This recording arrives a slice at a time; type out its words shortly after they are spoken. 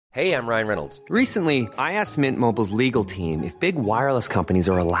Hey, I'm Ryan Reynolds. Recently, I asked Mint Mobile's legal team if big wireless companies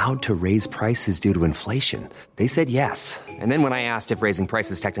are allowed to raise prices due to inflation. They said yes. And then when I asked if raising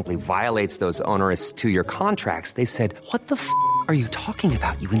prices technically violates those onerous two-year contracts, they said, "What the f*** are you talking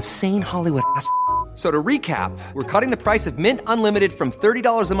about, you insane Hollywood ass?" So to recap, we're cutting the price of Mint Unlimited from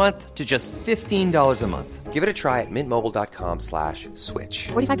 $30 a month to just $15 a month. Give it a try at mintmobile.com/switch.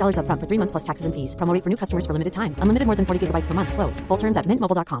 $45 up front for 3 months plus taxes and fees. Promo rate for new customers for limited time. Unlimited more than 40 gigabytes per month. Slows full terms at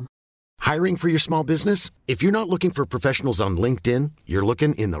mintmobile.com. Hiring for your small business? If you're not looking for professionals on LinkedIn, you're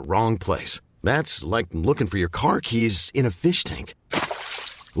looking in the wrong place. That's like looking for your car keys in a fish tank.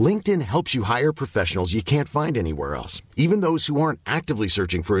 LinkedIn helps you hire professionals you can't find anywhere else, even those who aren't actively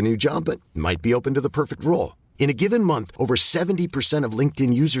searching for a new job but might be open to the perfect role. In a given month, over 70% of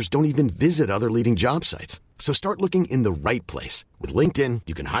LinkedIn users don't even visit other leading job sites. So start looking in the right place. With LinkedIn,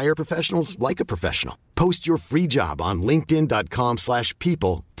 you can hire professionals like a professional. Post your free job on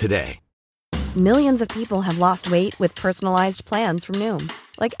linkedin.com/people today. Millions of people have lost weight with personalized plans from Noom.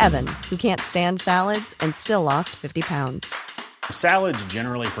 Like Evan, who can't stand salads and still lost 50 pounds. Salads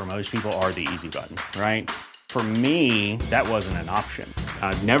generally for most people are the easy button, right? For me, that wasn't an option.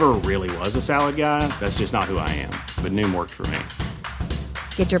 I never really was a salad guy. That's just not who I am. But Noom worked for me.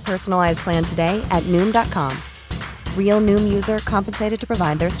 Get your personalized plan today at Noom.com. Real Noom user compensated to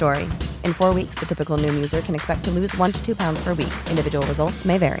provide their story. In 4 weeks, the typical Noom user can expect to lose 1 to 2 pounds per week. Individual results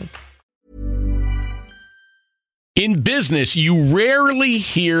may vary. In business, you rarely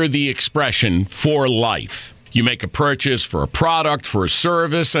hear the expression "for life." You make a purchase for a product, for a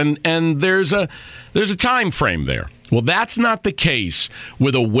service, and there's a time frame there. Well, that's not the case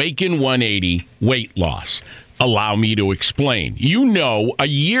with Awaken 180 weight loss. Allow me to explain. You know, a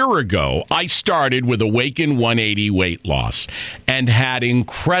year ago, I started with Awaken 180 weight loss and had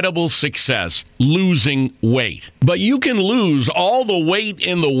incredible success losing weight. But you can lose all the weight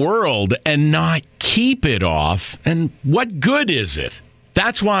in the world and not keep it off. And what good is it?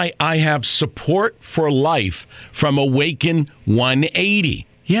 That's why I have support for life from Awaken 180.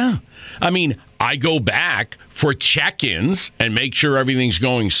 Yeah. I mean, I go back for check-ins and make sure everything's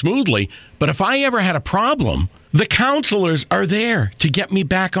going smoothly. But if I ever had a problem, the counselors are there to get me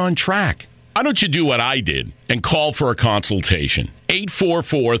back on track. Why don't you do what I did and call for a consultation?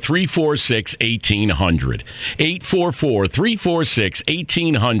 844-346-1800.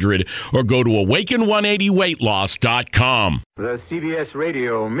 844-346-1800 or go to awaken180weightloss.com. The CBS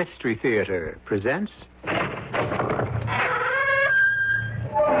Radio Mystery Theater presents...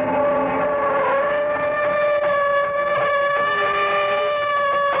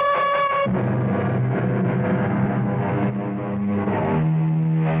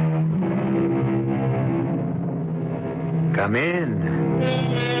 Come in.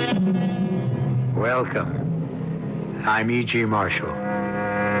 Welcome. I'm E.G. Marshall.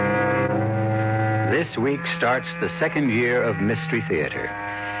 This week starts the second year of Mystery Theater,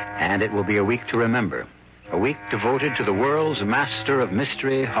 and it will be a week to remember. A week devoted to the world's master of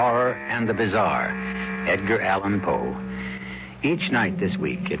mystery, horror, and the bizarre, Edgar Allan Poe. Each night this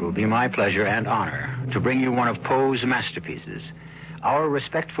week, it will be my pleasure and honor to bring you one of Poe's masterpieces, our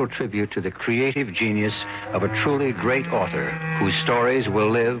respectful tribute to the creative genius of a truly great author whose stories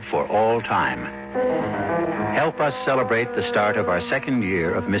will live for all time. Help us celebrate the start of our second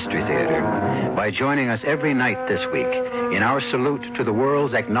year of Mystery Theater by joining us every night this week in our salute to the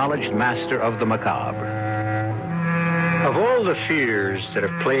world's acknowledged master of the macabre. Of all the fears that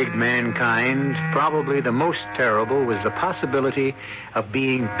have plagued mankind, probably the most terrible was the possibility of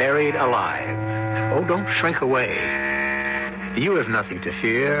being buried alive. Oh, don't shrink away. You have nothing to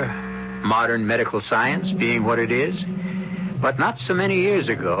fear, modern medical science being what it is. But not so many years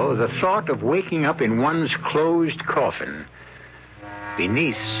ago, the thought of waking up in one's closed coffin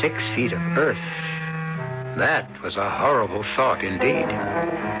beneath 6 feet of earth, that was a horrible thought indeed.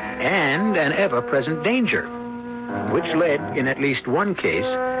 And an ever-present danger, which led, in at least one case,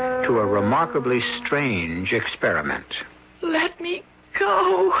 to a remarkably strange experiment. Let me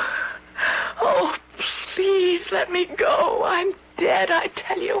go. Oh, please let me go. I'm dead, I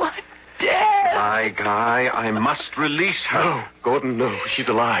tell you, I'm dead. Guy, I must release her. No, Gordon, no, she's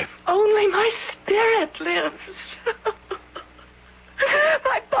alive. Only my spirit lives.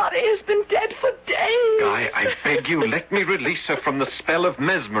 My body has been dead for days. Guy, I beg you, let me release her from the spell of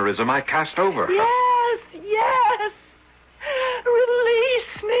mesmerism I cast over her. Yes.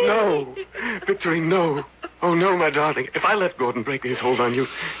 Release me. No, Victorine, no. Oh, no, my darling. If I let Gordon break his hold on you,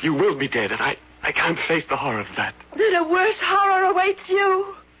 you will be dead, and I can't face the horror of that. Then a worse horror awaits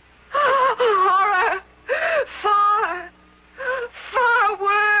you. Horror. Far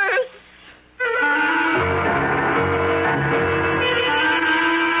worse.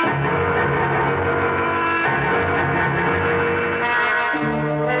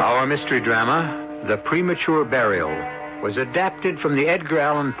 mystery drama, The Premature Burial, was adapted from the Edgar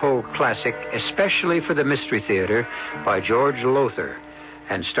Allan Poe classic, especially for the Mystery Theater, by George Lothar,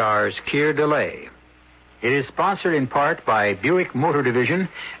 and stars Keir Delay. It is sponsored in part by Buick Motor Division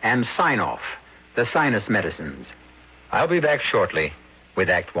and Sign-Off, the sinus medicines. I'll be back shortly with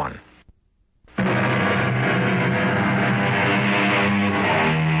Act One.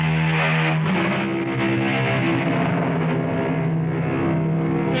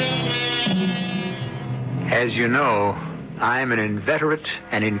 As you know, I'm an inveterate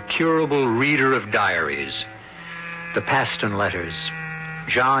and incurable reader of diaries. The Paston letters,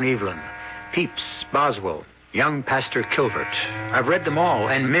 John Evelyn, Pepys, Boswell, young Pastor Kilvert. I've read them all,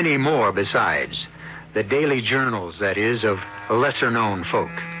 and many more besides. The daily journals, that is, of lesser-known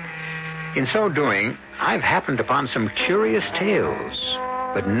folk. In so doing, I've happened upon some curious tales,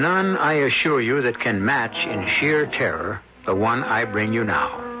 but none, I assure you, that can match in sheer terror the one I bring you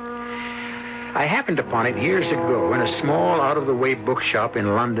now. I happened upon it years ago in a small, out-of-the-way bookshop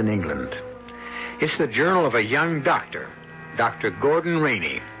in London, England. It's the journal of a young doctor, Dr. Gordon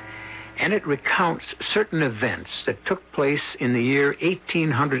Rainey, and it recounts certain events that took place in the year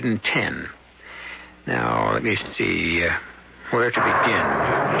 1810. Now, let me see where to begin.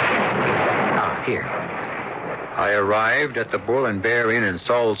 Here. I arrived at the Bull and Bear Inn in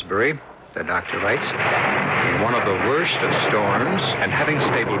Salisbury, the doctor writes, in one of the worst of storms, And having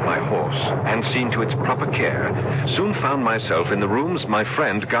stabled my horse and seen to its proper care, soon found myself in the rooms my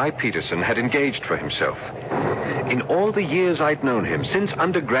friend Guy Peterson had engaged for himself. In all the years I'd known him, since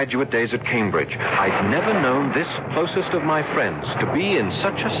undergraduate days at Cambridge, I'd never known this closest of my friends to be in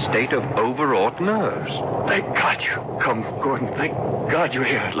such a state of overwrought nerves. Thank God you come, Gordon. Thank God you're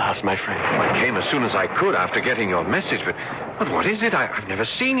here at last, my friend. I came as soon as I could after getting your message, but what is it? I've never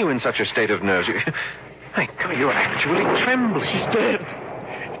seen you in such a state of nerves. Thank God, you're actually trembling. She's dead.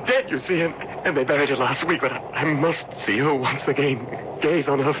 Dead, you see, and they buried her last week, but I must see her once again. Gaze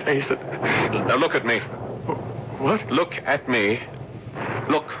on her face. Now look at me. What? Look at me.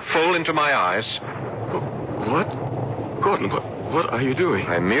 Look full into my eyes. What? Gordon, what are you doing?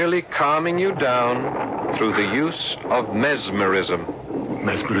 I'm merely calming you down through the use of mesmerism.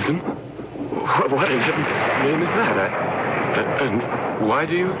 Mesmerism? What in heaven's name is that? And why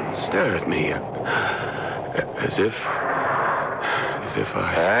do you stare at me? As if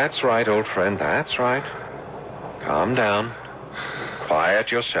I... That's right, old friend, that's right. Calm down.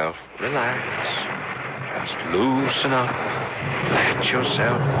 Quiet yourself. Relax. Just loosen up. Let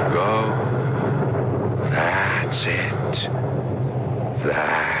yourself go. That's it.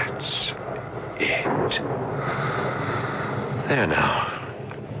 That's it. There now.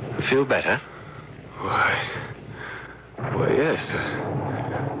 Feel better? Why, yes.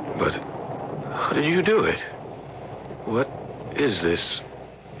 But how did you do it? What is this?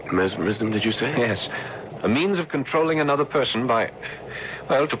 Mesmerism, did you say? Yes. A means of controlling another person by,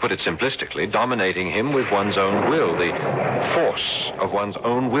 well, to put it simplistically, dominating him with one's own will, the force of one's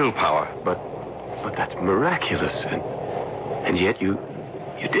own willpower. But that's miraculous, and yet you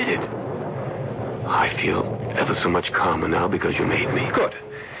did it. I feel ever so much calmer now because you made me. Good.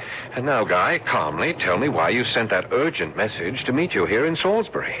 And now, Guy, calmly tell me why you sent that urgent message to meet you here in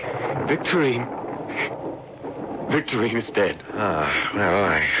Salisbury. Victorine is dead.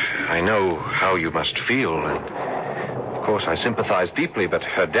 Well, I know how you must feel, and of course I sympathize deeply, but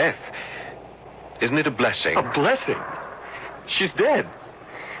her death, isn't it a blessing? A blessing? She's dead.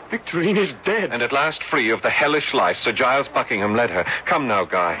 Victorine is dead. And at last free of the hellish life Sir Giles Buckingham led her. Come now,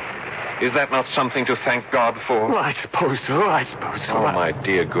 Guy. Is that not something to thank God for? Well, I suppose so. Oh, my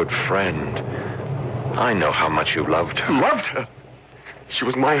dear good friend. I know how much you loved her. Loved her? She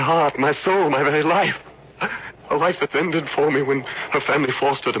was my heart, my soul, my very life. A life that's ended for me when her family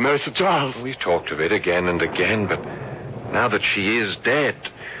forced her to marry Sir Giles. We've talked of it again and again, but now that she is dead,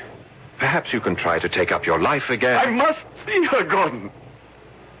 perhaps you can try to take up your life again. I must see her, Gordon.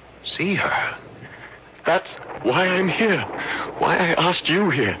 See her? That's why I'm here. Why I asked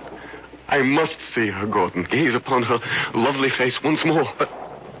you here. I must see her, Gordon. Gaze upon her lovely face once more.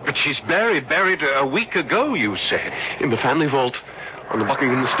 But she's buried a week ago, you said. In the family vault on the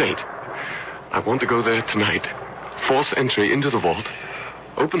Buckingham estate. I want to go there tonight. Force entry into the vault.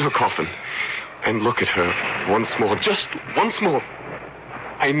 Open her coffin. And look at her once more. Just once more.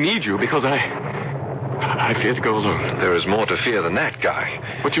 I need you because I fear to go alone. There is more to fear than that, Guy.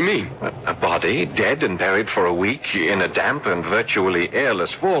 What do you mean? A body dead and buried for a week in a damp and virtually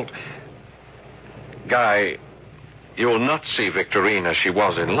airless vault. Guy, you'll not see Victorine as she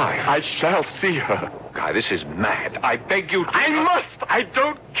was in life. I shall see her. Guy, this is mad. I beg you to... I must! I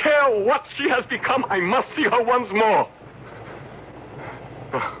don't care what she has become. I must see her once more.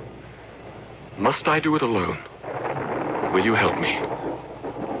 Must I do it alone? Will you help me?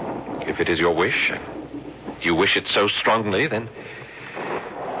 If it is your wish, you wish it so strongly, then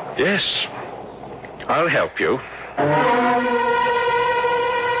yes, I'll help you.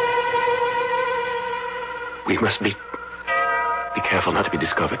 We must be careful not to be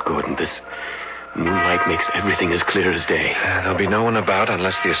discovered, Gordon. This moonlight makes everything as clear as day. There'll be no one about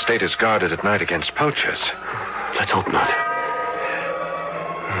unless the estate is guarded at night against poachers. Let's hope not.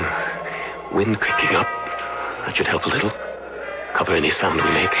 Wind picking up. That should help a little. Cover any sound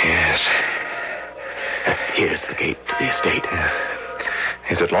we make. Yes. Here's the gate to the estate.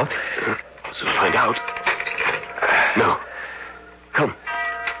 Is it locked? Soon find out. No. Come.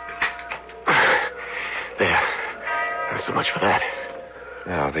 There. So much for that.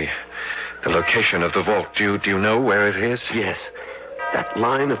 Now, the location of the vault. Do you know where it is? Yes. That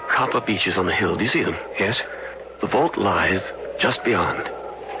line of copper beeches on the hill. Do you see them? Yes. The vault lies just beyond.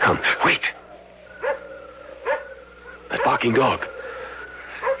 Come. Wait. That barking dog.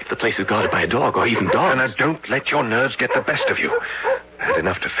 If the place is guarded by a dog or even dogs. Now, don't let your nerves get the best of you. Had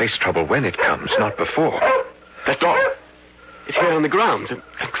enough to face trouble when it comes, not before. That dog. It's here on the grounds and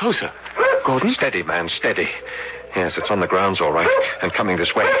closer. Gordon? Steady, man, steady. Yes, it's on the grounds, all right, and coming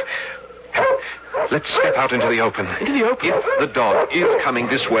this way. Let's step out into the open. Into the open? If the dog is coming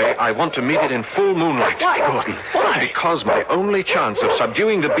this way, I want to meet it in full moonlight. Why, Gordon? Why? Because my only chance of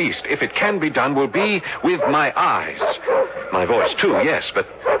subduing the beast, if it can be done, will be with my eyes. My voice, too, yes, but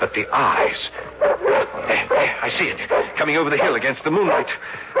the eyes. There, I see it. Coming over the hill against the moonlight.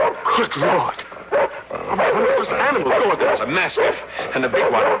 Good Lord. A wondrous animal, Gordon. It's a mastiff, and a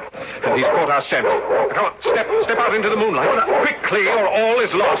big one. And he's caught our scent. Come on, step out into the moonlight. Quickly, or all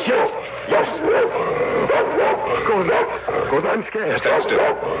is lost. Yes. Gordon, I'm scared. Stand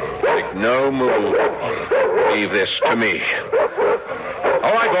still. Make no move. Leave this to me.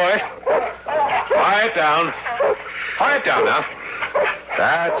 All right, boy. Quiet down. Quiet down now.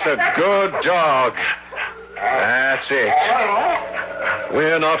 That's a good dog. That's it.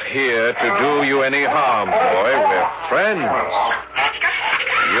 We're not here to do you any harm, boy. We're friends.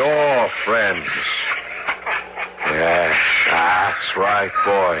 Your friends. Yes, that's right,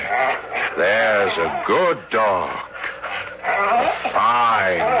 boy. There's a good dog.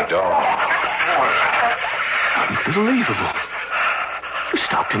 Fine dog. Unbelievable. You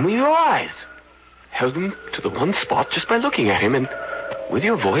stopped him with your eyes. Held him to the one spot just by looking at him, and with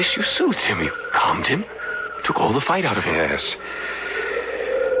your voice you soothed him. You calmed him. Took all the fight out of him. Yes.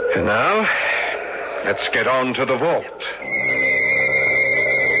 And now, let's get on to the vault.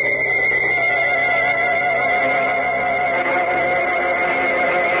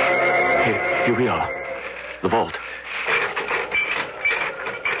 Here we are. The vault.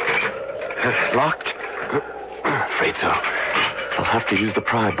 Locked? Afraid so. I'll have to use the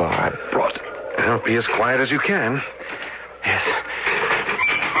pry bar I brought. Well, be as quiet as you can. Yes.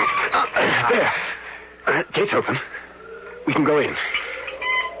 There. Gate's open. We can go in.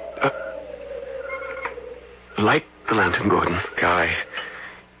 Light the lantern, Gordon. Guy,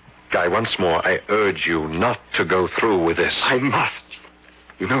 once more, I urge you not to go through with this. I must.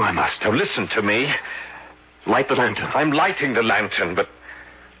 You know I must. Now listen to me. Light the lantern. I'm lighting the lantern, but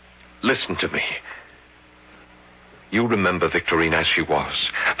listen to me. You remember Victorine as she was,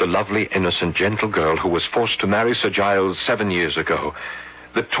 the lovely, innocent, gentle girl who was forced to marry Sir Giles 7 years ago.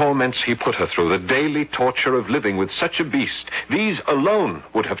 The torments he put her through, the daily torture of living with such a beast, these alone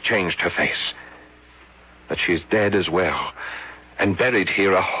would have changed her face. But she's dead as well, and buried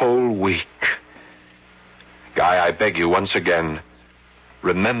here a whole week. Guy, I beg you once again,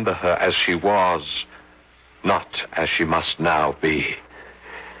 remember her as she was, not as she must now be.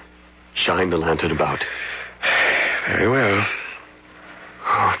 Shine the lantern about. Very well.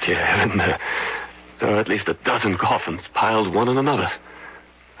 Oh, dear heaven, there are at least a dozen coffins piled one on another.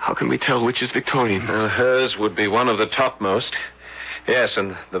 How can we tell which is Victorian? Hers would be one of the topmost. Yes,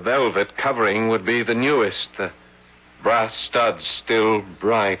 and the velvet covering would be the newest. The brass studs still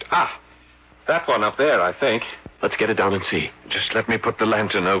bright. Ah, that one up there, I think. Let's get it down and see. Just let me put the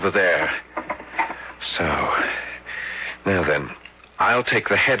lantern over there. So, now then, I'll take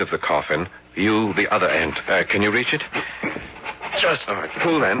the head of the coffin, you the other end. Can you reach it? Just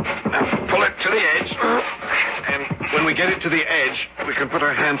pull then. Now, pull it to the edge. And when we get it to the edge, we can put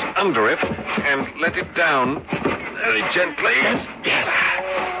our hands under it and let it down very gently. Yes.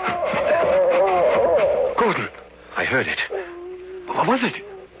 Gordon. I heard it. What was it?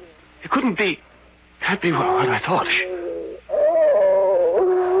 It couldn't be. Can't be what I thought.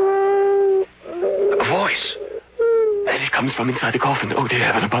 A voice. And it comes from inside the coffin. Oh, dear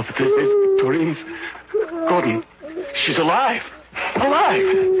heaven above. This is Victorine's. Gordon. She's alive. Alive.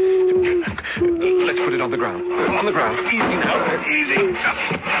 Let's put it on the ground. On the ground. Easy now. Easy.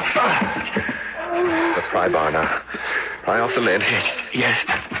 The pry bar now. Pry off the lid. Yes.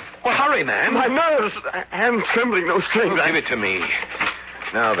 Well, hurry, man. My nerves. I'm trembling, no strength. Give it to me.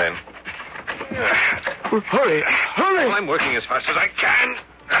 Now then. Hurry. Hurry. Well, I'm working as fast as I can.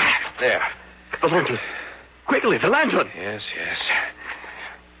 There. The lantern. Quickly, the lantern. Yes.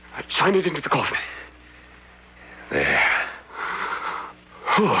 Shine it into the coffin. There.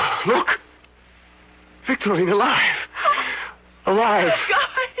 Oh, look. Victorine alive. Alive. Guy,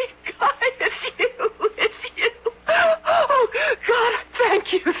 it's you. Oh, God,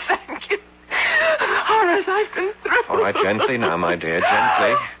 thank you. Horrors I've been through. All right, gently now, my dear,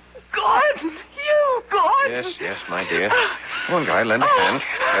 gently. Gordon, Gordon. Yes, my dear. Come on, Guy, lend a hand.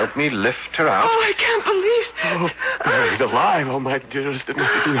 Help me lift her out. Oh, I can't believe it. Oh, buried alive. Oh, my dearest, it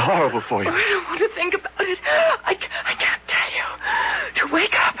must be horrible for you. I don't want to think about it. I can't tell you. To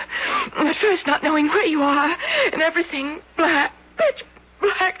wake up, at first not knowing where you are, and everything black, pitch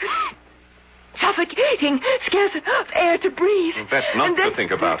black, suffocating, scarce enough air to breathe. Best not to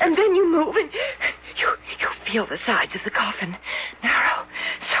think about it. And then you move, and you feel the sides of the coffin. Narrow,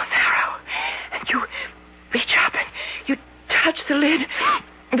 so narrow. And you reach up and you touch the lid,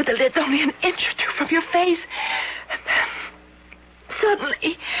 but the lid's only an inch or two from your face. And then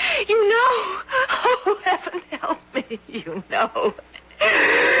suddenly, you know. Oh, heaven help me, you know.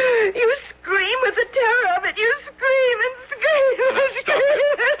 You scream with the terror of it. You scream and scream and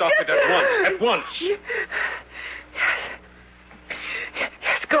scream. Stop it at once.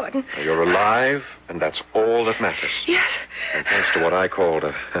 Yes, Gordon. You're alive, and that's all that matters. Yes. And thanks to what I called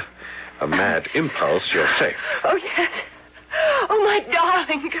a mad impulse, you're safe. Oh, yes. Oh, my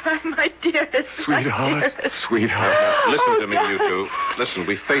darling, my dearest. Sweetheart. Listen to me, you two. Listen,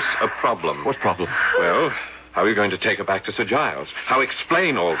 we face a problem. What problem? Well, how are you going to take her back to Sir Giles? How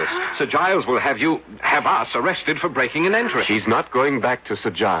explain all this? Sir Giles will have us arrested for breaking and entering. She's not going back to Sir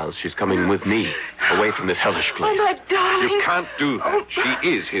Giles. She's coming with me, away from this hellish place. Oh, my darling. You can't do that. She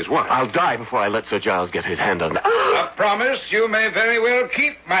is his wife. I'll die before I let Sir Giles get his hand on that. A promise you may very well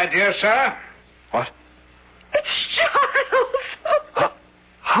keep, my dear sir. What? It's Giles.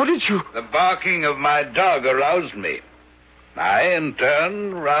 How did you... The barking of my dog aroused me. I, in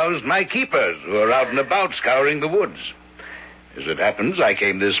turn, roused my keepers, who are out and about scouring the woods. As it happens, I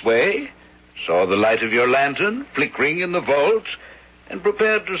came this way, saw the light of your lantern flickering in the vault, and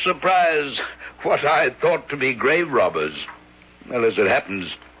prepared to surprise what I thought to be grave robbers. Well, as it happens,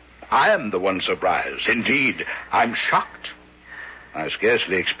 I am the one surprised. Indeed, I'm shocked. I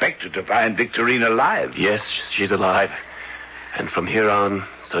scarcely expected to find Victorine alive. Yes, she's alive. And from here on,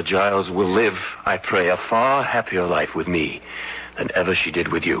 Sir Giles will live, I pray, a far happier life with me than ever she did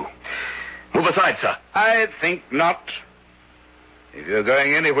with you. Move aside, sir. I think not. If you're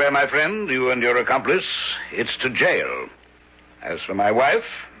going anywhere, my friend, you and your accomplice, it's to jail. As for my wife,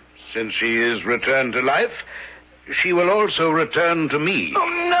 since she is returned to life, she will also return to me. Oh,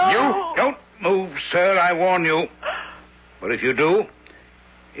 no. You don't move, sir, I warn you. For if you do,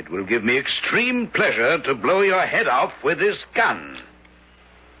 it will give me extreme pleasure to blow your head off with this gun.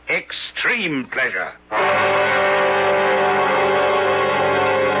 Extreme pleasure.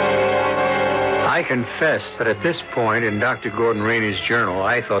 I confess that at this point in Dr. Gordon Rainey's journal,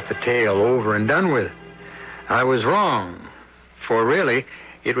 I thought the tale over and done with. I was wrong, for really,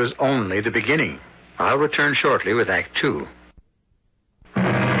 it was only the beginning. I'll return shortly with Act 2.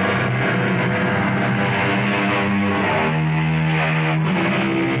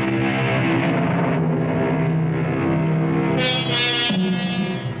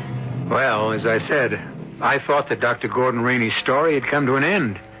 Well, as I said, I thought that Dr. Gordon Rainey's story had come to an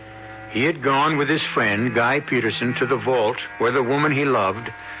end. He had gone with his friend, Guy Peterson, to the vault where the woman he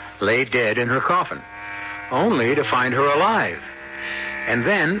loved lay dead in her coffin, only to find her alive. And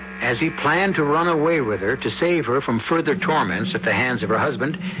then, as he planned to run away with her to save her from further torments at the hands of her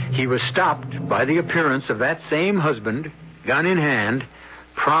husband, he was stopped by the appearance of that same husband, gun in hand,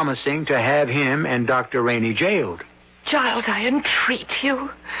 promising to have him and Dr. Rainey jailed. Giles, I entreat you.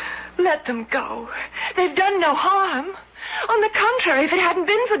 Let them go. They've done no harm. On the contrary, if it hadn't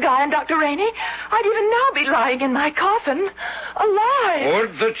been for Guy and Dr. Rainey, I'd even now be lying in my coffin, alive.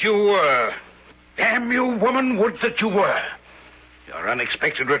 Would that you were. Damn you, woman, would that you were. Your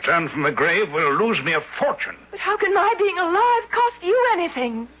unexpected return from the grave will lose me a fortune. But how can my being alive cost you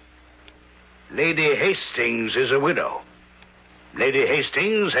anything? Lady Hastings is a widow. Lady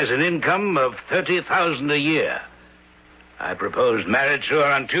Hastings has an income of $30,000 a year. I proposed marriage to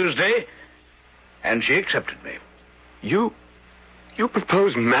her on Tuesday, and she accepted me. You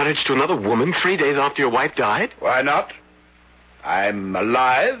proposed marriage to another woman 3 days after your wife died? Why not? I'm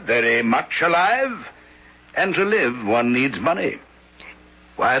alive, very much alive, and to live one needs money.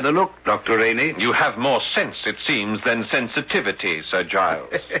 Why the look, Dr. Rainey? You have more sense, it seems, than sensitivity, Sir Giles.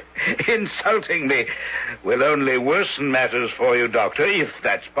 Insulting me will only worsen matters for you, Doctor, if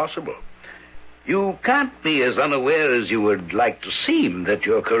that's possible. You can't be as unaware as you would like to seem that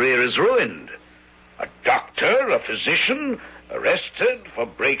your career is ruined. A doctor, a physician, arrested for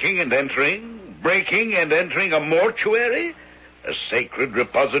breaking and entering a mortuary, a sacred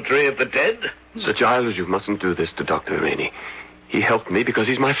repository of the dead. Sir Giles, you mustn't do this to Dr. Rainey. He helped me because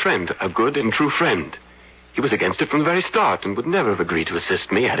he's my friend, a good and true friend. He was against it from the very start and would never have agreed to assist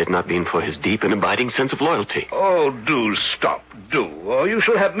me had it not been for his deep and abiding sense of loyalty. Oh, do stop, do, or you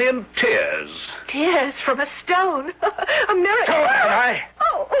shall have me in tears. Tears from a stone. A miracle. Stone, am I?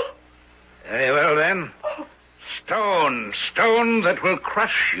 Oh. Very well, then. Stone that will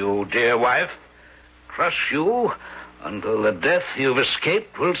crush you, dear wife. Crush you until the death you've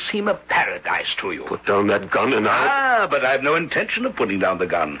escaped will seem a paradise to you. Put down that gun and I'll... But I've no intention of putting down the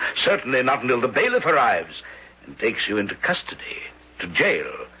gun. Certainly not until the bailiff arrives and takes you into custody, to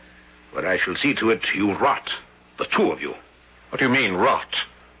jail, where I shall see to it you rot, the two of you. What do you mean, rot?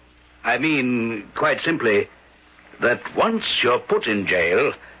 I mean, quite simply, that once you're put in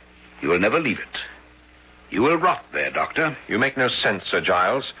jail, you will never leave it. You will rot there, Doctor. You make no sense, Sir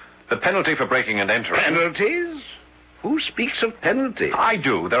Giles. The penalty for breaking and entering... Penalties? Who speaks of penalty? I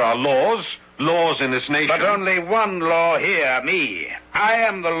do. There are laws in this nation. But only one law here, me. I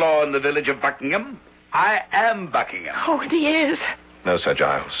am the law in the village of Buckingham. I am Buckingham. Oh, and he is. No, Sir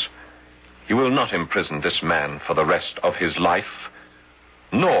Giles. You will not imprison this man for the rest of his life,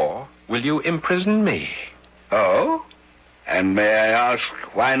 nor will you imprison me. Oh? And may I ask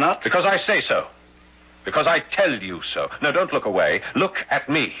why not? Because I say so. Because I tell you so. No, don't look away. Look at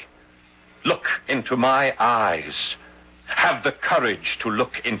me. Look into my eyes. Have the courage to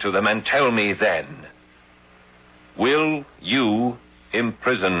look into them and tell me then, will you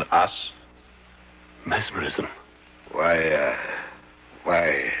imprison us? Mesmerism. Why,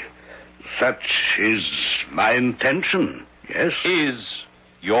 such is my intention, yes? Is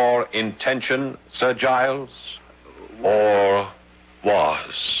your intention, Sir Giles, or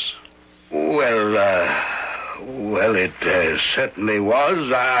was? Well, it certainly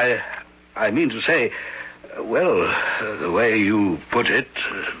was. I mean to say, the way you put it,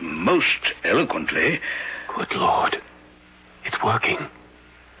 most eloquently. Good Lord. It's working.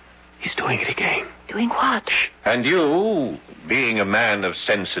 He's doing it again. Doing what? And you, being a man of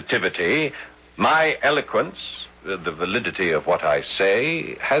sensitivity, my eloquence, the validity of what I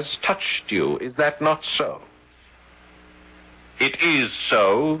say, has touched you. Is that not so? It is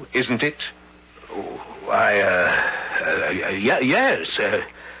so, isn't it? Yes.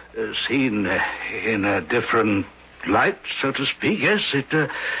 Seen in a different light, so to speak, yes,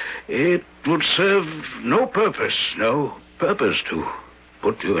 it would serve no purpose to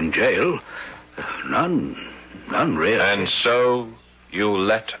put you in jail. None really. And so you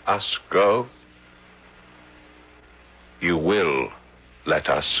let us go? You will let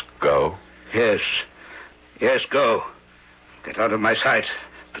us go? Yes, go. Get out of my sight,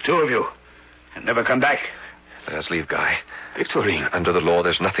 the two of you, and never come back. Let us leave, Guy. Victorine. Under the law,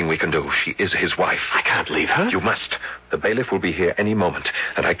 there's nothing we can do. She is his wife. I can't leave her. You must. The bailiff will be here any moment,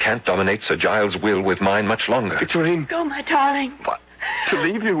 and I can't dominate Sir Giles' will with mine much longer. Victorine. Go, my darling. What? To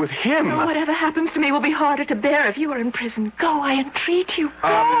leave you with him. No, whatever happens to me will be harder to bear if you are in prison. Go, I entreat you.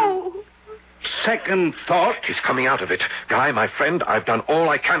 Go. Second thought. He's coming out of it. Guy, my friend, I've done all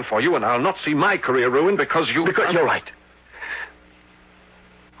I can for you, and I'll not see my career ruined because you... Because you're right.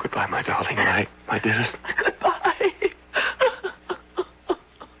 Goodbye, my darling, my dearest. Goodbye.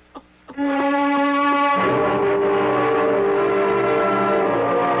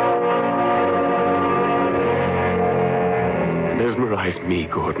 Mesmerize me,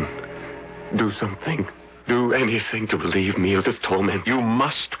 Gordon. Do something. Do anything to relieve me of this torment. You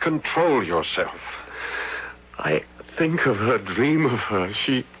must control yourself. I think of her, dream of her.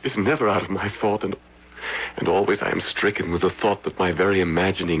 She is never out of my thought, and always I am stricken with the thought that my very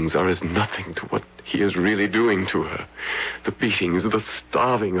imaginings are as nothing to what he is really doing to her. The beatings, the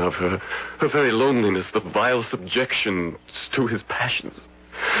starving of her, her very loneliness, the vile subjection to his passions.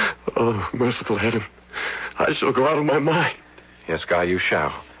 Oh, merciful heaven, I shall go out of my mind. Yes, Guy, you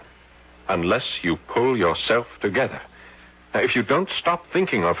shall. Unless you pull yourself together. Now, if you don't stop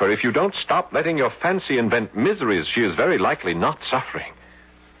thinking of her, if you don't stop letting your fancy invent miseries she is very likely not suffering,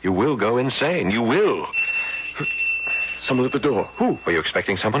 you will go insane. You will. Someone at the door. Who? Were you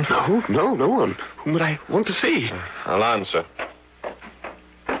expecting someone? No one. Whom would I want to see? I'll answer.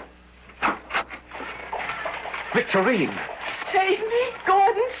 Victorine. Save me,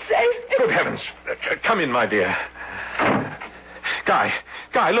 Gordon, save me. Good heavens. Come in, my dear.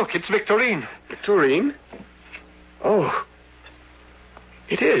 Guy, look, it's Victorine. Victorine? Oh.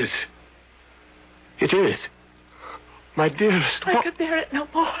 It is. It is. My dearest. I could bear it no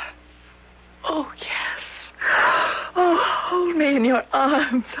more. Oh, yes. Oh, hold me in your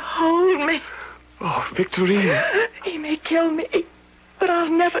arms. Hold me. Oh, Victorine. He may kill me, but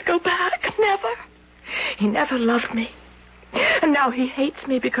I'll never go back. Never. He never loved me. And now he hates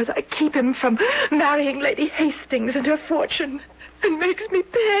me because I keep him from marrying Lady Hastings and her fortune and makes me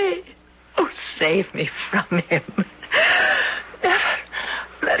pay. Oh, save me from him. Never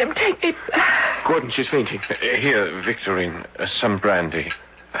let him take me back. Gordon, she's fainting. Here, Victorine, some brandy.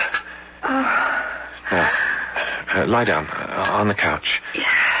 Lie down on the couch.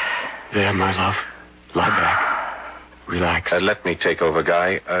 There, my love. Lie back. Relax. Let me take over,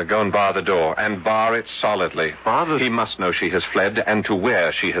 Guy. Go and bar the door, and bar it solidly. He must know she has fled, and to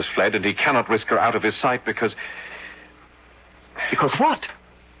where she has fled, and he cannot risk her out of his sight because... Because what?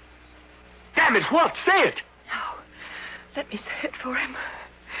 Damn it, what? Say it! No. Let me say it for him.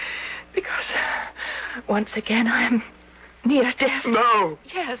 Because once again I am near death. No.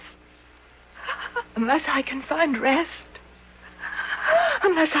 Yes. Unless I can find rest.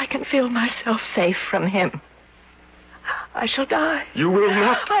 Unless I can feel myself safe from him. I shall die. You will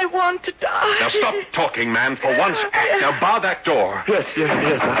not. I want to die. Now stop talking, man, for once. Now bar that door. Yes.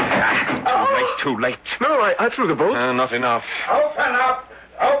 Too late. No, I threw the bolt. Not enough. Open up,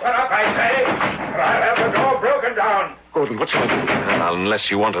 I say, or I'll have the door broken down. Gordon, what's happening? Well,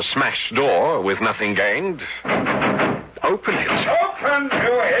 unless you want a smashed door with nothing gained. Open it. Open,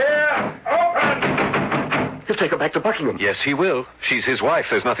 you hear? Open! He'll take her back to Buckingham. Yes, he will. She's his wife.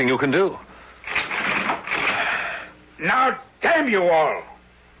 There's nothing you can do. Now, damn you all.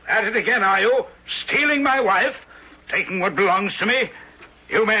 At it again, are you? Stealing my wife? Taking what belongs to me?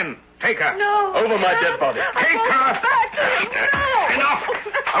 You men, take her. No. Over my dead body. Take her. No. Enough.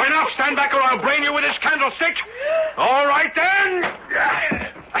 Enough. Stand back or I'll brain you with this candlestick. All right, then.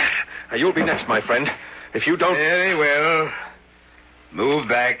 You'll be next, my friend. If you don't... Very well. Move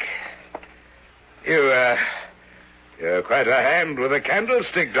back. You're quite a hand with a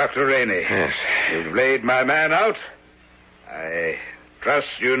candlestick, Dr. Rainey. Yes. You've laid my man out. I trust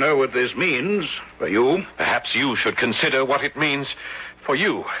you know what this means for you. Perhaps you should consider what it means for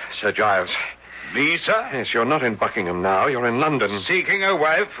you, Sir Giles. Me, sir? Yes, you're not in Buckingham now. You're in London. Seeking a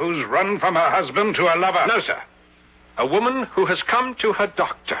wife who's run from her husband to a lover. No, sir. A woman who has come to her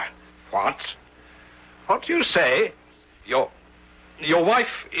doctor. What? What do you say? Your wife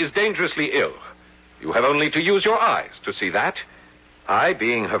is dangerously ill. You have only to use your eyes to see that. I,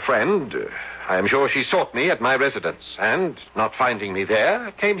 being her friend, I am sure she sought me at my residence, and, not finding me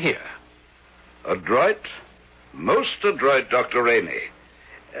there, came here. Adroit? Most adroit, Dr. Rainey.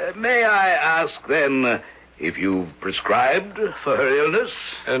 May I ask, then, if you've prescribed for her illness?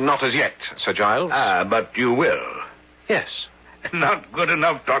 Not as yet, Sir Giles. But you will? Yes. Not good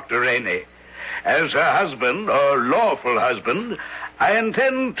enough, Dr. Rainey. As her husband, or lawful husband, I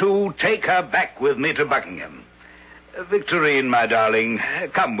intend to take her back with me to Buckingham. Victorine, my darling,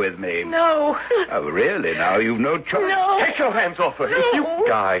 come with me. No. Oh, really? Now you've no choice. No. Take your hands off her. No.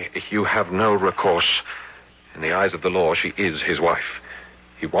 Guy, you have no recourse. In the eyes of the law, she is his wife.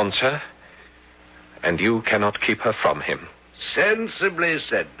 He wants her, and you cannot keep her from him. Sensibly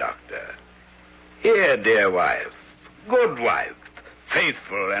said, Doctor. Here, dear wife, good wife,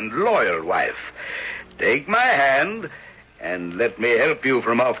 faithful and loyal wife, take my hand and let me help you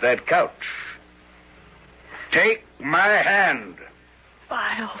from off that couch. Take my hand.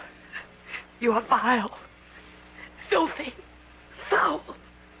 Vile. You are vile. Filthy. Foul.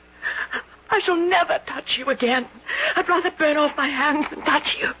 I shall never touch you again. I'd rather burn off my hands than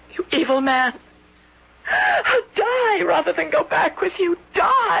touch you, you evil man. I'll die rather than go back with you.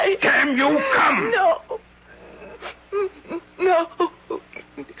 Die. Damn you, come. No. No.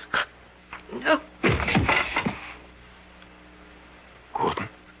 No. Gordon.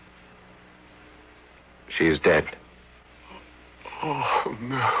 She is dead. Oh,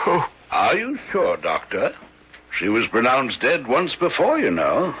 no. Are you sure, Doctor? She was pronounced dead once before, you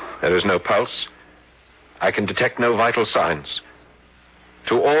know. There is no pulse. I can detect no vital signs.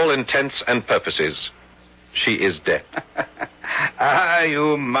 To all intents and purposes, she is dead.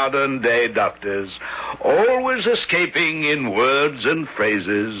 You modern-day doctors, always escaping in words and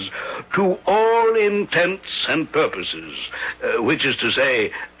phrases, to all intents and purposes, which is to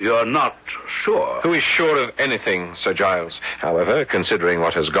say, you're not sure. Who is sure of anything, Sir Giles? However, considering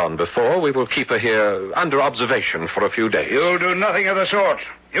what has gone before, we will keep her here under observation for a few days. You'll do nothing of the sort.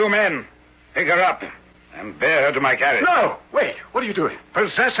 You men, pick her up. And bear her to my carriage. No! Wait, what are you doing?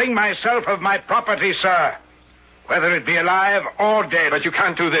 Possessing myself of my property, sir. Whether it be alive or dead. But you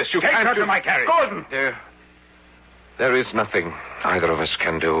can't do this. You Take can't her do... to my carriage. Gordon! There is nothing either of us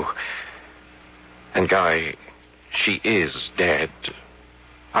can do. And Guy, she is dead.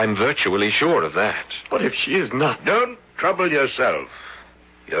 I'm virtually sure of that. What if she is not? Don't trouble yourself.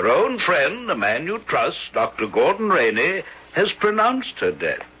 Your own friend, the man you trust, Dr. Gordon Rainey, has pronounced her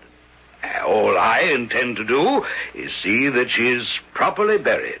dead. All I intend to do is see that she is properly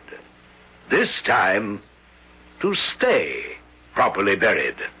buried. This time, to stay properly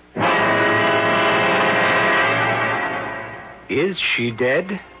buried. Is she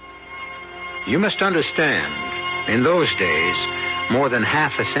dead? You must understand, in those days, more than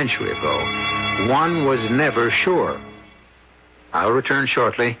half a century ago, one was never sure. I'll return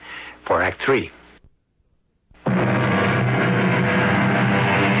shortly for Act 3.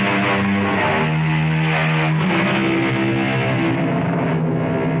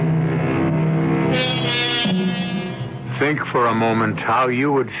 Think for a moment how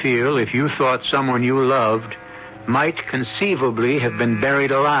you would feel if you thought someone you loved might conceivably have been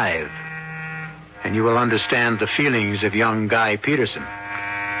buried alive. And you will understand the feelings of young Guy Peterson.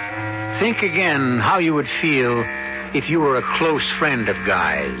 Think again how you would feel if you were a close friend of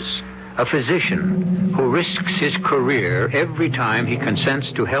Guy's, a physician who risks his career every time he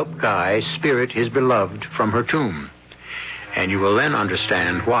consents to help Guy spirit his beloved from her tomb. And you will then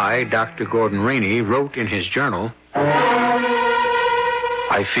understand why Dr. Gordon Rainey wrote in his journal,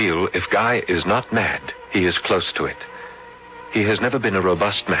 I feel if Guy is not mad, he is close to it. He has never been a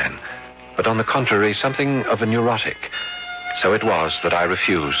robust man, but on the contrary, something of a neurotic. So it was that I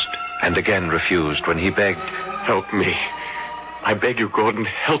refused, and again refused when he begged, Help me. I beg you, Gordon,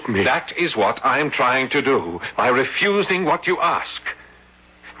 help me. That is what I am trying to do, by refusing what you ask.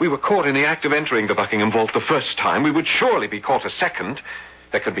 We were caught in the act of entering the Buckingham Vault the first time. We would surely be caught a second.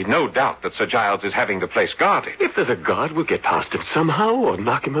 There can be no doubt that Sir Giles is having the place guarded. If there's a guard, we'll get past him somehow, or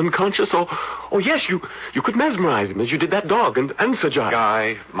knock him unconscious, or yes, you could mesmerize him as you did that dog and Sir Giles.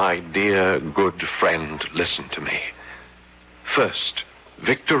 Guy, my dear, good friend, listen to me. First,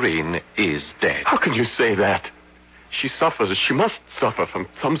 Victorine is dead. How can you say that? She suffers, she must suffer from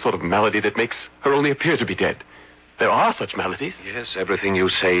some sort of malady that makes her only appear to be dead. There are such maladies. Yes, everything you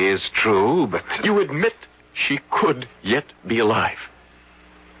say is true, but... You admit she could yet be alive.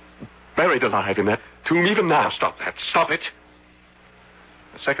 Buried alive in that tomb even now. Stop that. Stop it.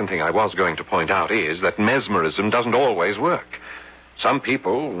 The second thing I was going to point out is that mesmerism doesn't always work. Some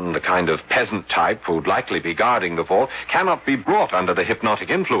people, the kind of peasant type who'd likely be guarding the vault, cannot be brought under the hypnotic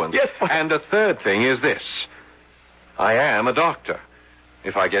influence. Yes, but... And a third thing is this. I am a doctor.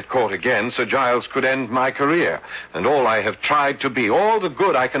 If I get caught again, Sir Giles could end my career, and all I have tried to be, all the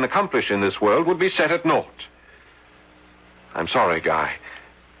good I can accomplish in this world, would be set at naught. I'm sorry, Guy.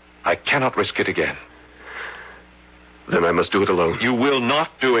 I cannot risk it again. Then I must do it alone. You will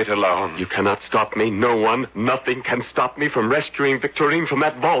not do it alone. You cannot stop me. No one, nothing can stop me from rescuing Victorine from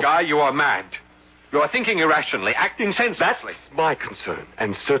that vault. Guy, you are mad. You are thinking irrationally, acting senselessly. That's my concern,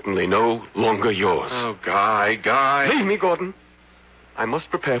 and certainly no longer yours. Oh, Guy. Leave me, Gordon. I must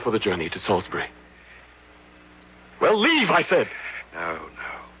prepare for the journey to Salisbury. Well, leave, I said. No.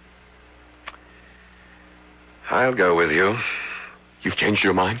 I'll go with you. You've changed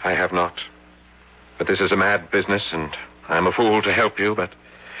your mind? I have not. But this is a mad business, and I'm a fool to help you, but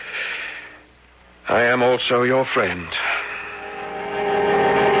I am also your friend.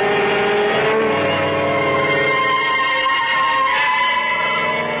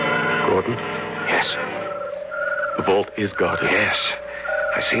 Gordon? Yes. The vault is guarded. Yes.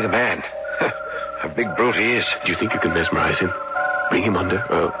 I see the man. A big brute he is. Do you think you can mesmerize him? Bring him under,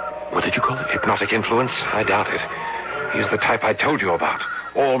 what did you call it? Hypnotic influence? I doubt it. He's the type I told you about.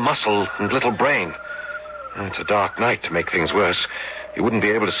 All muscle and little brain. It's a dark night to make things worse. You wouldn't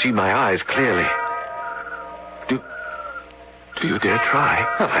be able to see my eyes clearly. Do you dare try?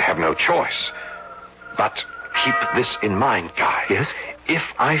 Well, I have no choice. But keep this in mind, Guy. Yes? If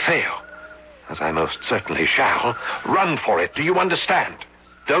I fail, as I most certainly shall, run for it. Do you understand?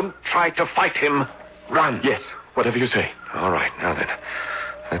 Don't try to fight him. Run. Yes, whatever you say. All right, now then.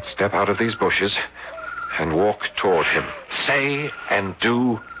 Let's step out of these bushes and walk toward him. Say and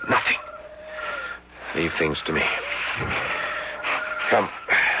do nothing. Leave things to me. Come.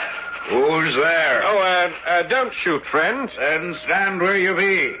 Who's there? Oh, don't shoot, friend. Then stand where you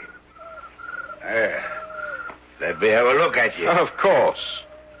be. Let me have a look at you. Of course.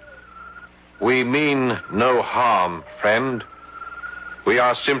 We mean no harm, friend. We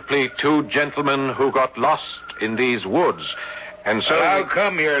are simply two gentlemen who got lost in these woods, and so... How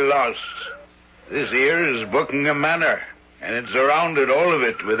come you're lost? This here is Buckingham Manor, and it's surrounded, all of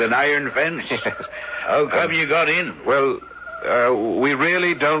it, with an iron fence. How come you got in? Well, we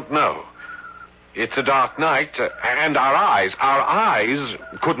really don't know. It's a dark night, and our eyes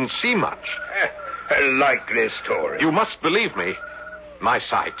couldn't see much. A likely story. You must believe me. My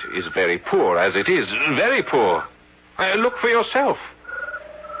sight is very poor, as it is. Very poor. Look for yourself.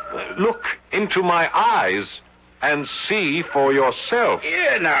 Look into my eyes and see for yourself.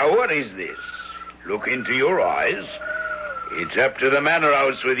 Yeah, now, what is this? Look into your eyes? It's up to the manor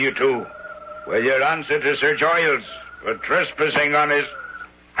house with you two. With your answer to Sir Giles for trespassing on his...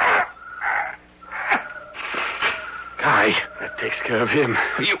 Guy, that takes care of him.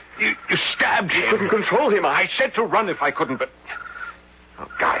 You stabbed him. I couldn't control him. I said to run if I couldn't, but... Oh,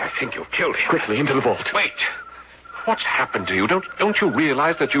 Guy, I think you've killed him. Quickly, into the vault. Wait. What's happened to you? Don't you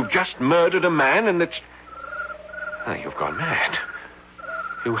realize that you've just murdered a man and that... Oh, you've gone mad.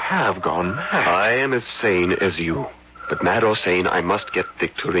 You have gone mad. I am as sane as you. But mad or sane, I must get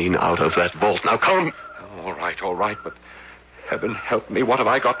Victorine out of that vault. Now, come. All right, but... Heaven help me, what have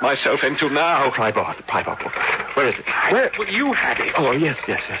I got myself into now? Tripod. Where is it? Where? Well, you had it. Oh, yes.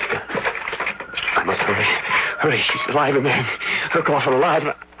 I must hurry. Hurry, she's alive in there. Her coffin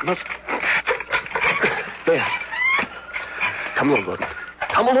alive. I must... There. Come along, Gordon.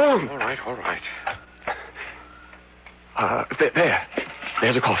 Come along. All right. There.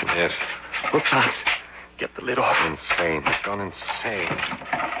 There's a coffin. Yes. Look fast. Get the lid off. Insane. He's gone insane.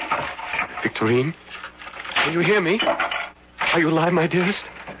 Victorine? Can you hear me? Are you alive, my dearest?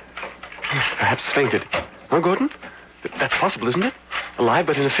 Perhaps fainted. No, Gordon? That's possible, isn't it? Alive,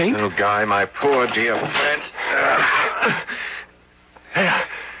 but in a faint? Oh, Guy, my poor dear friend. There.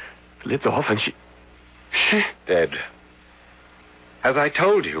 The lid's off, and she... Dead. As I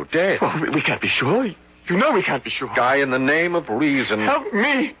told you, dead. Oh, we can't be sure. You know we can't be sure. Guy, in the name of reason... Help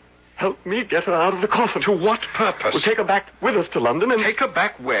me get her out of the coffin. To what purpose? We'll take her back with us to London and... Take her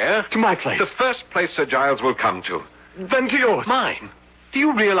back where? To my place. The first place Sir Giles will come to. Then to yours. Mine? Do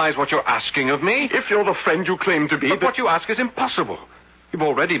you realize what you're asking of me? If you're the friend you claim to be... But what you ask is impossible. You've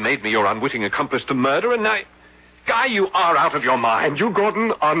already made me your unwitting accomplice to murder, and now... Guy, you are out of your mind. And you,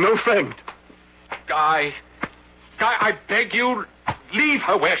 Gordon, are no friend. Guy, I beg you, leave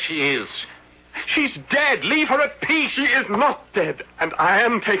her where she is. She's dead. Leave her at peace. She is not dead, and I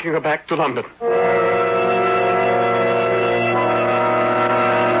am taking her back to London.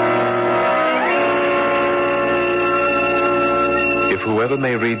 If whoever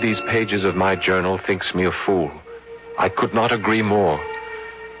may read these pages of my journal thinks me a fool, I could not agree more.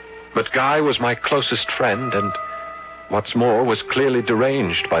 But Guy was my closest friend, and what's more, was clearly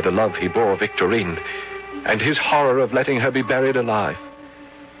deranged by the love he bore Victorine, and his horror of letting her be buried alive.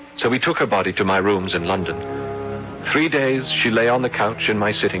 So we took her body to my rooms in London. 3 days she lay on the couch in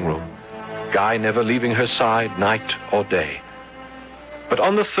my sitting room, Guy never leaving her side night or day. But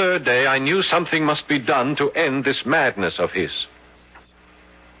on the 3rd day I knew something must be done to end this madness of his.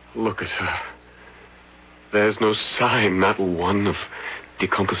 Look at her. There's no sign, not one, of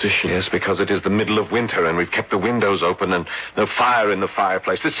decomposition. Yes, because it is the middle of winter and we've kept the windows open and no fire in the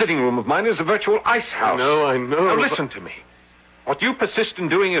fireplace. The sitting room of mine is a virtual ice house. I know. Now listen to me. What you persist in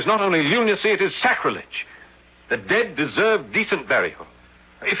doing is not only lunacy, it is sacrilege. The dead deserve decent burial.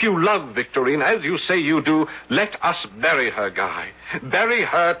 If you love Victorine, as you say you do, let us bury her, Guy. Bury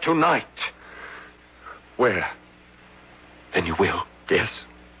her tonight. Where? Then you will. Yes.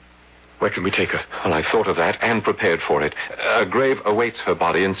 Where can we take her? Well, I've thought of that and prepared for it. A grave awaits her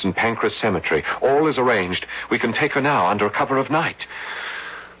body in St. Pancras Cemetery. All is arranged. We can take her now under cover of night.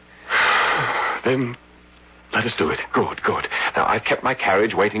 Then let us do it. Good. Now, I've kept my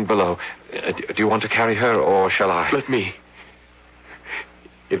carriage waiting below. Do you want to carry her, or shall I? Let me.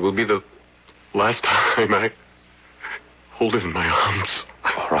 It will be the last time I hold it in my arms.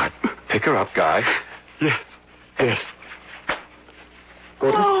 All right. Pick her up, Guy. Yes.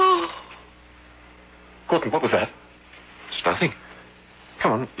 Gordon? Gordon, what was that? It's nothing.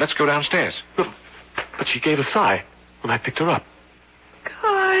 Come on, let's go downstairs. But she gave a sigh when I picked her up.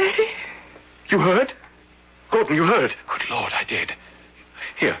 Guy. You heard? Gordon, you heard? Good Lord, I did.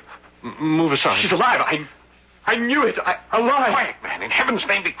 Here, move aside. She's alive. I knew it. Alive. Quiet, man. In heaven's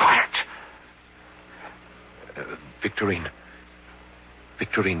name, be quiet. Victorine.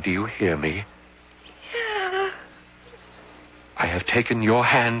 Victorine, do you hear me? Yeah. I have taken your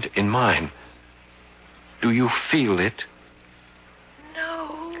hand in mine. Do you feel it?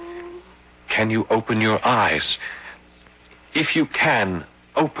 No. Can you open your eyes? If you can,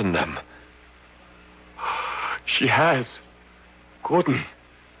 open them. She has. Gordon,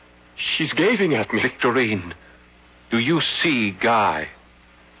 she's gazing at me. Victorine, do you see Guy?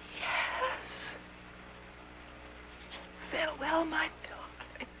 Yes.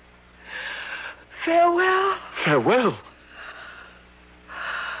 Farewell. Farewell?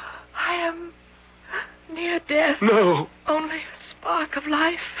 I am near death. No. Only a spark of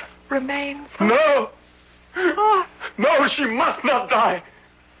life remains. No! Oh. No, she must not die!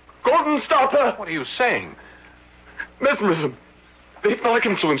 Gordon, stop her! What are you saying? Mesmerism. The hypnotic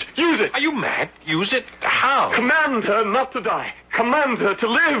influence. Use it! Are you mad? Use it? How? Command her not to die. Command her to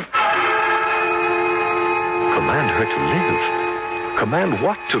live. Command her to live? Command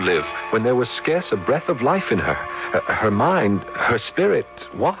what to live when there was scarce a breath of life in her? Her mind, her spirit,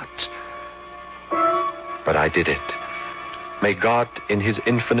 what? But I did it. May God, in his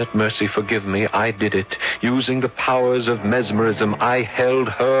infinite mercy, forgive me. I did it. Using the powers of mesmerism, I held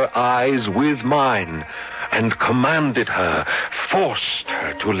her eyes with mine and commanded her, forced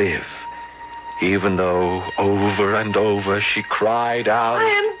her to live. Even though over and over she cried out, I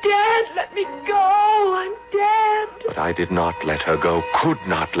am dead. Let me go. I'm dead. But I did not let her go, could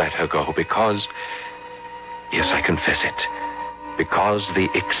not let her go, because, yes, I confess it, because the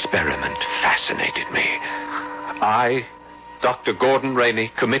experiment fascinated me. I, Dr. Gordon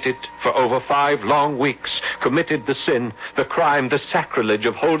Rainey, committed for over 5 long weeks, committed the sin, the crime, the sacrilege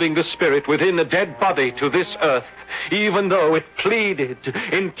of holding the spirit within a dead body to this earth, even though it pleaded,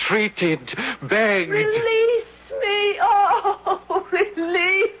 entreated, begged. Release me. Oh,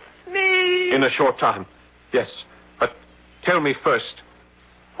 release me. In a short time, yes. But tell me first,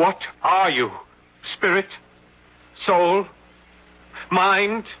 what are you? Spirit? Soul?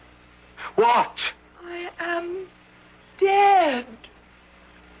 Mind? What? I am dead.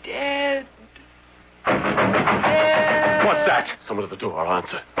 Dead. Dead. What's that? Someone at the door. I'll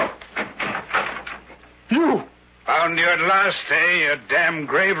answer. You! Found you at last, eh, you damn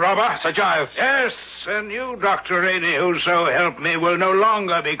grave robber? Sir Giles. Yes, and you, Dr. Rainey, who so help me, will no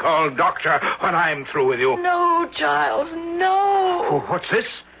longer be called doctor when I'm through with you. No, Giles, no. Oh, what's this?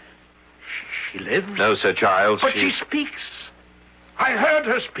 She lives? No, Sir Giles. But she speaks. I heard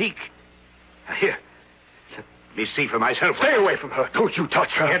her speak. Here, let me see for myself. Stay away from her. Don't you touch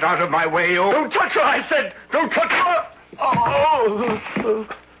her. Get out of my way, you. Don't touch her, I said. Don't touch her. Oh.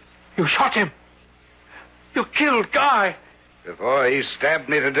 You shot him. You killed Guy. Before he stabbed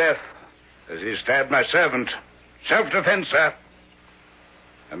me to death, as he stabbed my servant. Self-defense, sir.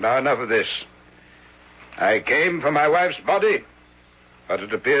 And now enough of this. I came for my wife's body, but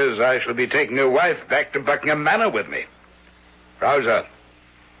it appears I shall be taking your wife back to Buckingham Manor with me. Rouse her.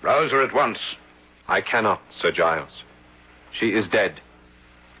 Rouse her at once. I cannot, Sir Giles. She is dead.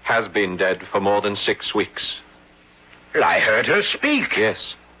 Has been dead for more than 6 weeks. Well, I heard her speak. Yes.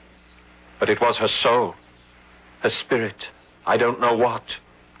 But it was her soul. Her spirit. I don't know what.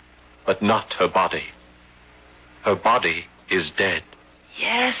 But not her body. Her body is dead.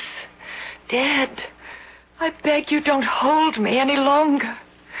 Yes, dead. I beg you don't hold me any longer.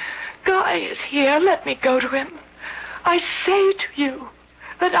 Guy is here. Let me go to him. I say to you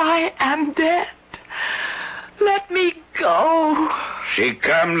that I am dead. Let me go. She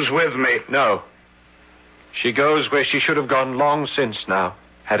comes with me. No. She goes where she should have gone long since now,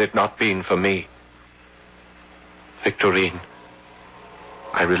 had it not been for me. Victorine,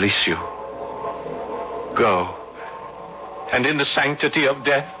 I release you. Go. And in the sanctity of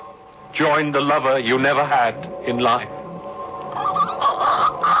death, join the lover you never had in life.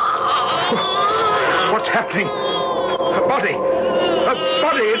 What's happening? Her body. Her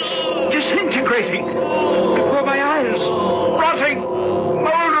body. It's disintegrating. Before my eyes. Rotting.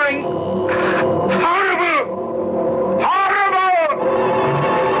 Moldering. Horrible. Horrible.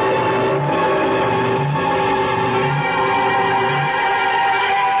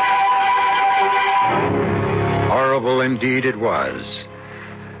 Horrible indeed it was.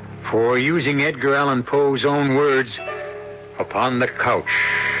 For using Edgar Allan Poe's own words, upon the couch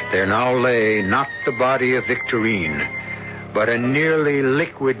there now lay not the body of Victorine, but a nearly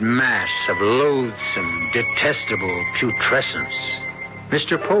liquid mass of loathsome, detestable putrescence.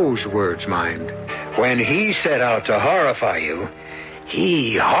 Mr. Poe's words, mind. When he set out to horrify you,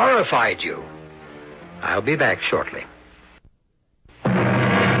 he horrified you. I'll be back shortly.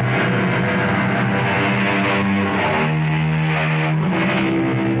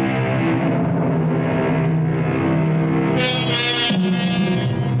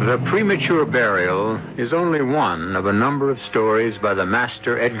 The Premature Burial is only one of a number of stories by the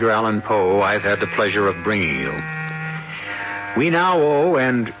master Edgar Allan Poe I've had the pleasure of bringing you. We now owe,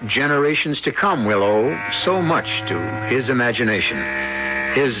 and generations to come will owe, so much to his imagination,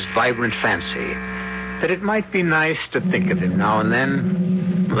 his vibrant fancy, that it might be nice to think of him now and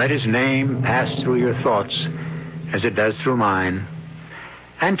then. Let his name pass through your thoughts as it does through mine,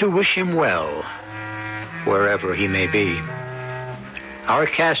 and to wish him well wherever he may be. Our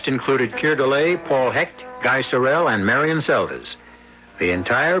cast included Keir Delay, Paul Hecht, Guy Sorrell, and Marion Seldes. The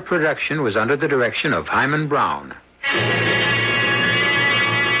entire production was under the direction of Hyman Brown.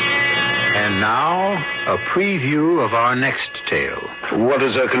 And now, a preview of our next tale. What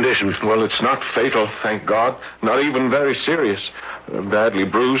is her condition? Well, it's not fatal, thank God. Not even very serious. Badly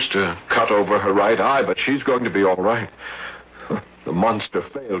bruised, cut over her right eye, but she's going to be all right. The monster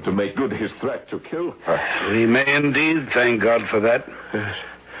failed to make good his threat to kill her. We may indeed thank God for that. Yes.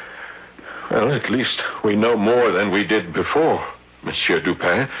 Well, at least we know more than we did before, Monsieur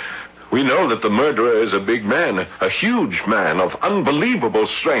Dupin. We know that the murderer is a big man, a huge man of unbelievable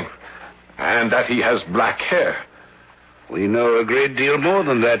strength, and that he has black hair. We know a great deal more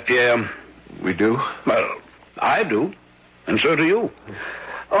than that, Pierre. We do? Well, I do, and so do you.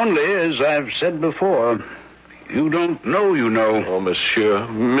 Only, as I've said before, you don't know you know. Oh, Monsieur.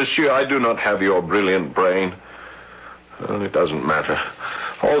 Monsieur, I do not have your brilliant brain. Well, it doesn't matter.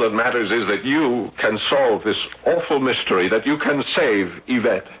 All that matters is that you can solve this awful mystery, that you can save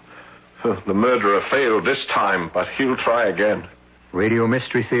Yvette. The murderer failed this time, but he'll try again. Radio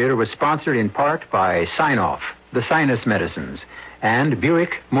Mystery Theater was sponsored in part by Sign-Off, the Sinus Medicines, and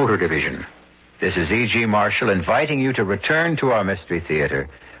Buick Motor Division. This is E.G. Marshall inviting you to return to our Mystery Theater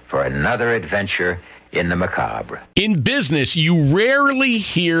for another adventure in the macabre. In business, you rarely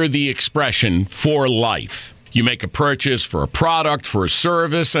hear the expression "for life." You make a purchase for a product, for a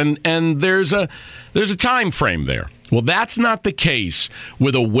service, and there's a time frame there. Well, that's not the case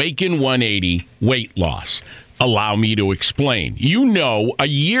with Awaken 180 weight loss. Allow me to explain. You know, a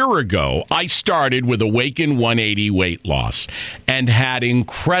year ago, I started with Awaken 180 weight loss and had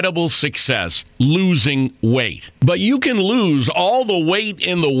incredible success losing weight. But you can lose all the weight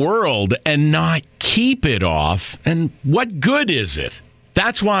in the world and not keep it off. And what good is it?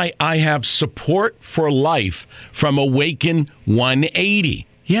 That's why I have support for life from Awaken 180.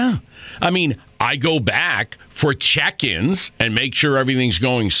 Yeah. I mean, I go back for check-ins and make sure everything's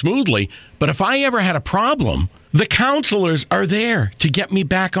going smoothly. But if I ever had a problem, the counselors are there to get me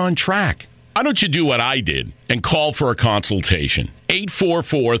back on track. Why don't you do what I did and call for a consultation?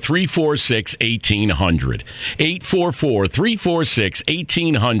 844-346-1800.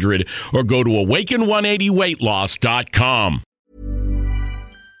 844-346-1800 or go to awaken180weightloss.com.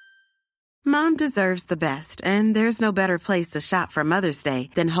 Mom deserves the best, and there's no better place to shop for Mother's Day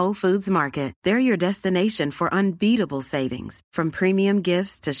than Whole Foods Market. They're your destination for unbeatable savings, from premium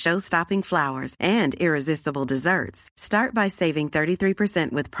gifts to show-stopping flowers and irresistible desserts. Start by saving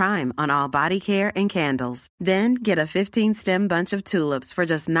 33% with Prime on all body care and candles. Then get a 15-stem bunch of tulips for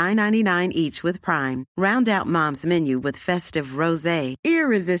just $9.99 each with Prime. Round out Mom's menu with festive rosé,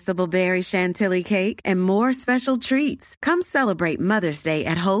 irresistible berry chantilly cake, and more special treats. Come celebrate Mother's Day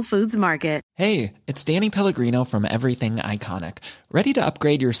at Whole Foods Market. Hey, it's Danny Pellegrino from Everything Iconic. Ready to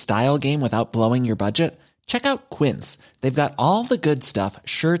upgrade your style game without blowing your budget? Check out Quince. They've got all the good stuff,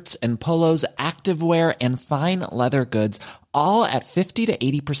 shirts and polos, activewear, and fine leather goods, all at 50 to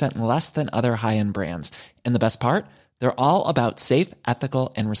 80% less than other high-end brands. And the best part? They're all about safe,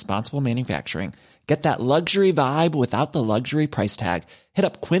 ethical, and responsible manufacturing. Get that luxury vibe without the luxury price tag. Hit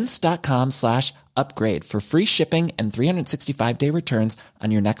up quince.com/upgrade for free shipping and 365-day returns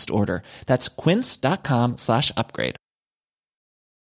on your next order. That's quince.com/upgrade.